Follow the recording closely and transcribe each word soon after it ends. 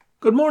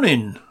Good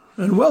morning,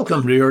 and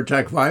welcome to your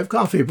Tech 5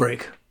 Coffee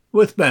Break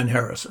with Ben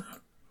Harrison.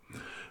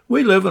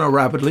 We live in a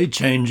rapidly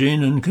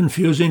changing and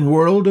confusing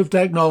world of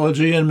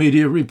technology and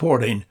media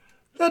reporting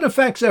that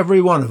affects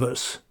every one of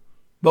us,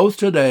 both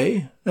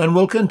today and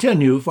will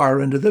continue far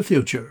into the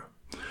future.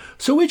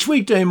 So each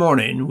weekday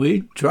morning,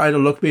 we try to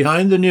look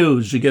behind the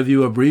news to give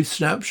you a brief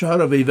snapshot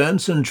of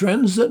events and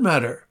trends that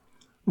matter,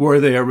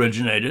 where they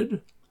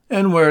originated,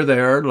 and where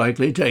they are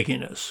likely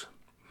taking us.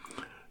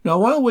 Now,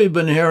 while we've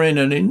been hearing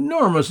an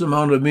enormous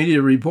amount of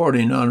media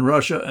reporting on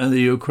Russia and the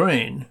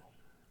Ukraine,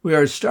 we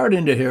are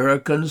starting to hear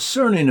a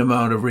concerning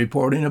amount of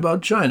reporting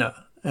about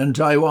China and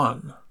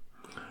Taiwan.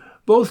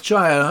 Both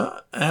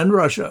China and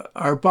Russia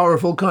are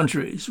powerful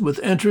countries with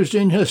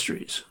interesting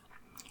histories.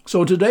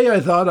 So today I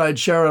thought I'd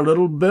share a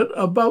little bit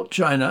about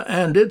China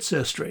and its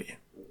history.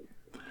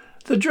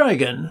 The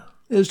dragon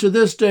is to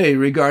this day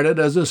regarded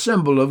as a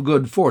symbol of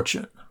good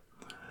fortune.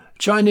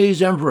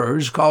 Chinese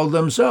emperors called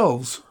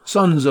themselves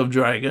sons of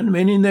dragon,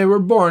 meaning they were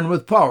born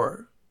with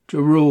power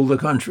to rule the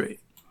country.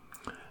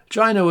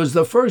 China was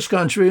the first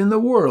country in the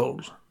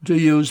world to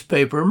use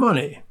paper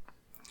money.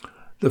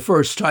 The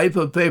first type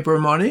of paper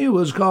money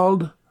was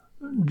called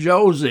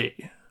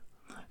jiaozi.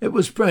 It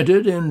was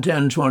printed in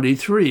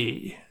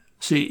 1023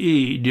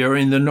 CE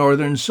during the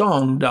Northern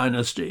Song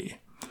dynasty.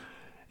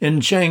 In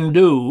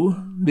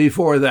Chengdu,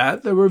 before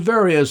that, there were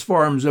various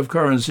forms of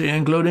currency,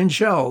 including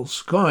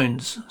shells,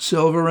 coins,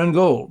 silver, and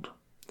gold.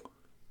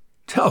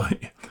 Tell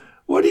me,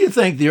 what do you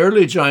think the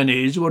early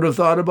Chinese would have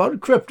thought about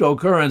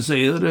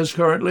cryptocurrency that is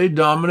currently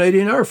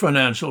dominating our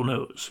financial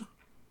news?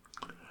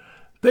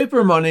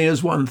 Paper money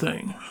is one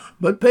thing,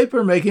 but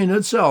paper making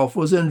itself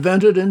was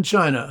invented in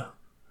China.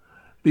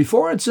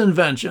 Before its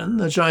invention,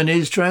 the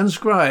Chinese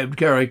transcribed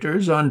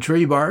characters on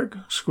tree bark,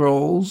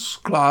 scrolls,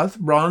 cloth,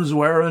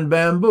 bronzeware, and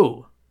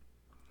bamboo.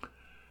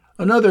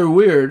 Another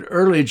weird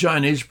early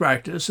Chinese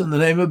practice in the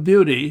name of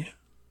beauty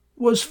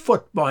was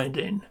foot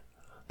binding,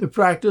 the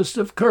practice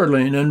of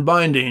curling and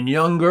binding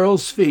young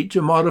girls' feet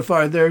to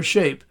modify their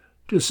shape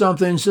to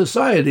something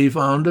society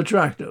found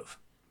attractive.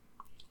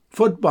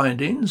 Foot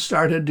binding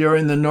started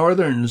during the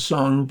Northern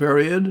Song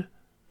period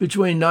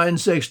between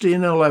 960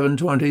 and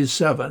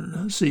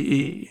 1127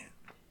 CE.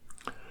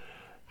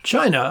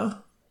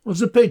 China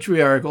was a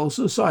patriarchal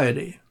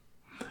society.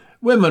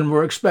 Women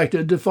were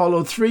expected to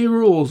follow 3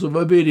 rules of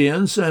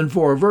obedience and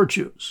 4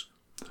 virtues.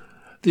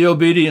 The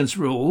obedience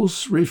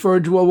rules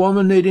referred to a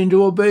woman needing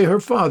to obey her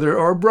father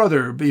or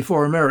brother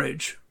before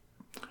marriage,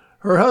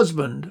 her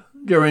husband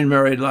during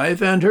married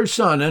life, and her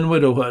son in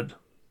widowhood.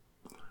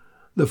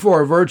 The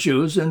 4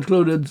 virtues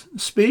included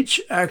speech,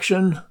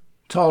 action,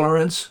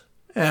 tolerance,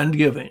 and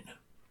giving.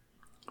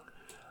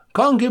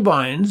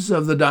 Concubines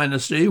of the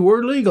dynasty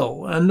were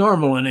legal and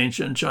normal in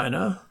ancient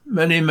China.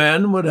 Many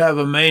men would have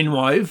a main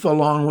wife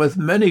along with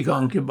many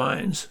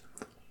concubines.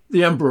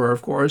 The emperor,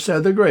 of course,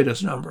 had the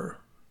greatest number.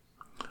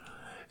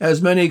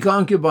 As many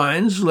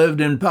concubines lived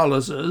in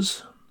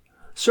palaces,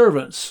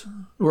 servants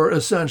were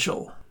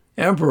essential.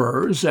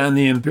 Emperors and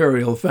the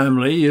imperial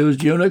family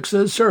used eunuchs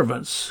as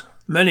servants.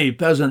 Many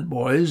peasant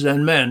boys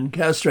and men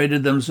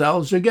castrated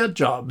themselves to get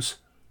jobs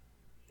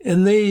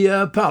in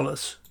the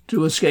palace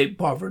to escape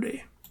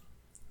poverty.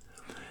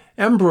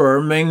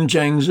 Emperor Ming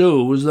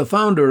Chengzu was the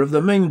founder of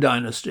the Ming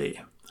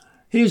Dynasty.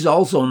 He's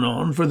also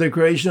known for the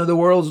creation of the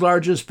world's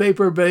largest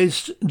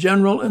paper-based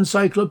general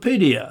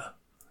encyclopedia.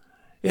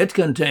 It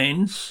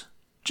contains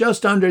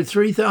just under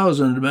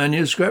 3,000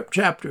 manuscript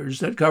chapters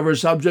that cover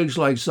subjects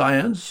like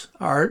science,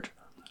 art,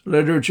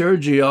 literature,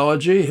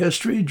 geology,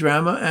 history,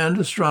 drama, and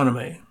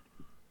astronomy.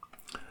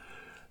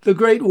 The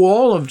Great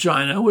Wall of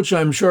China, which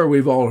I'm sure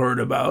we've all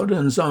heard about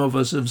and some of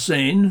us have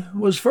seen,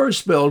 was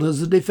first built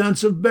as a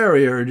defensive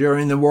barrier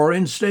during the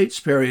Warring States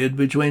period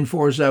between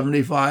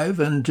 475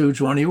 and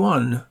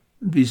 221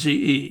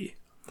 BCE.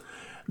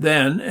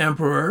 Then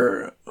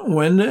Emperor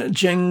Wen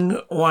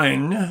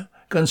Qingwang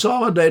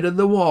consolidated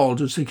the wall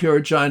to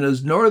secure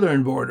China's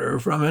northern border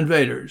from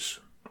invaders.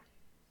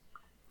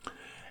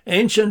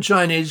 Ancient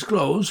Chinese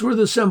clothes were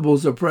the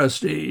symbols of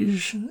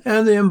prestige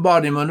and the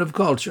embodiment of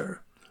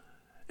culture,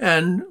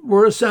 and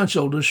were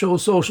essential to show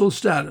social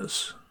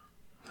status.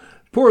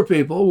 Poor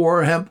people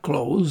wore hemp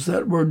clothes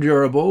that were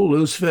durable,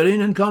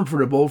 loose-fitting, and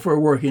comfortable for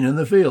working in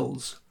the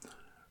fields.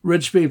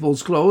 Rich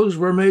people's clothes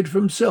were made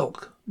from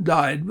silk,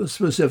 dyed with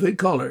specific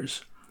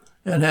colors,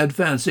 and had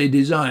fancy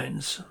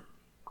designs.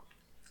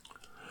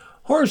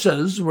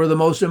 Horses were the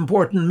most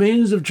important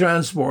means of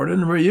transport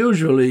and were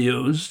usually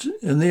used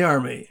in the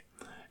army.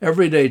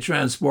 Everyday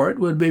transport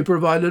would be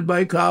provided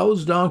by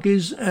cows,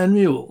 donkeys, and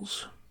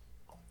mules.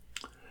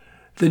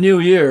 The New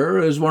Year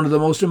is one of the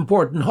most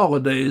important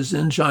holidays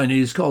in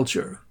Chinese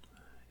culture.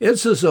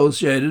 It's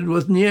associated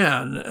with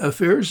Nian, a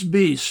fierce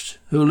beast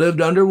who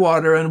lived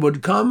underwater and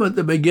would come at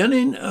the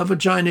beginning of a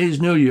Chinese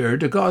New Year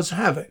to cause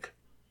havoc.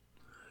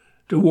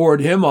 To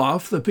ward him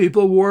off, the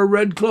people wore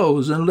red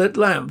clothes and lit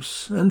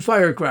lamps and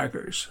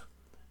firecrackers.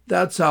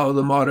 That's how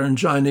the modern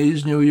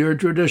Chinese New Year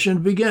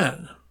tradition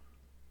began.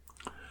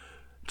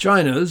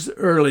 China's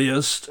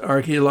earliest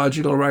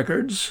archaeological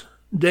records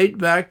date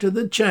back to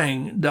the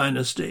Qing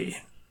dynasty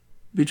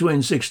between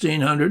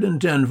 1600 and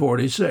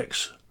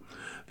 1046,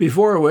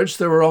 before which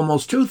there were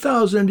almost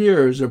 2,000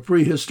 years of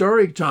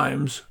prehistoric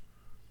times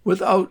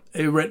without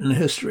a written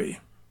history.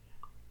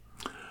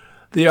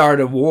 The Art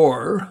of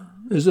War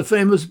is a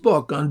famous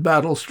book on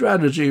battle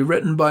strategy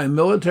written by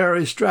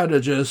military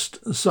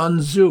strategist Sun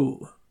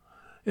Tzu.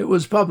 It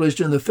was published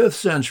in the 5th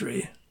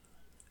century,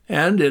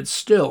 and it's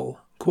still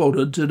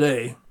quoted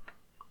today.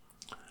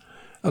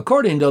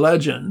 According to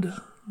legend,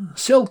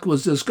 silk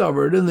was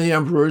discovered in the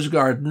emperor's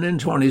garden in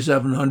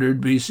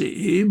 2700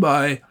 BCE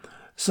by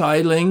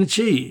Sai Ling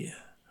Qi.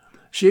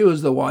 She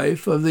was the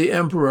wife of the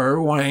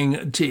Emperor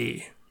Wang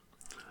Ti.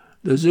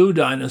 The Zhou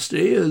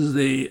dynasty is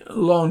the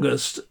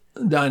longest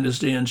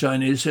dynasty in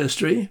Chinese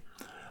history,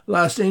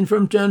 lasting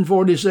from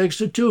 1046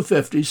 to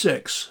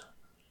 256,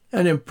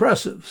 an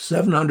impressive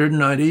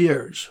 790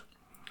 years.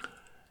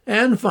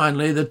 And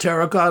finally, the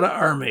Terracotta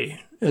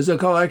Army is a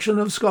collection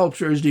of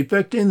sculptures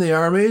depicting the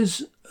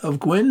armies of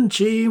Qin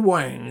Shi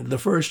Huang, the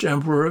first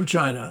emperor of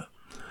China.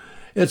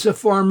 It's a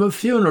form of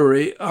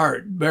funerary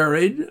art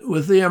buried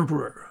with the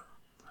emperor,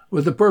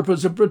 with the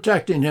purpose of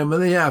protecting him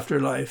in the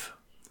afterlife.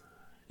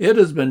 It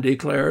has been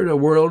declared a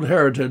World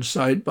Heritage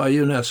Site by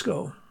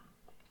UNESCO.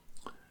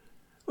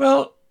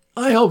 Well,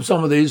 I hope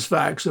some of these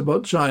facts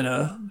about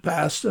China,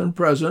 past and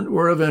present,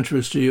 were of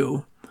interest to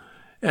you,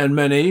 and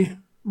many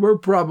were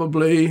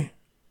probably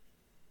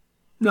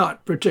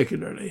not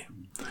particularly.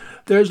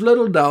 There's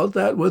little doubt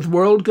that with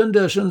world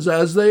conditions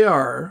as they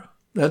are,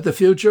 that the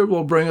future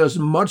will bring us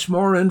much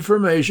more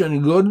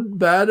information, good,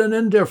 bad, and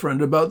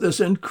indifferent, about this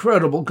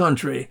incredible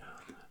country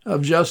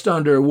of just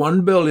under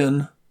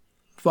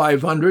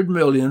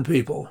 1,500,000,000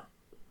 people.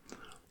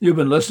 You've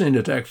been listening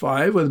to Tech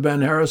 5 with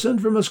Ben Harrison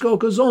from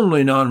Muskoka's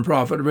only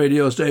nonprofit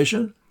radio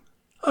station,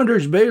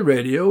 Hunters Bay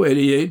Radio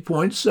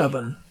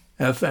 88.7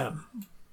 FM.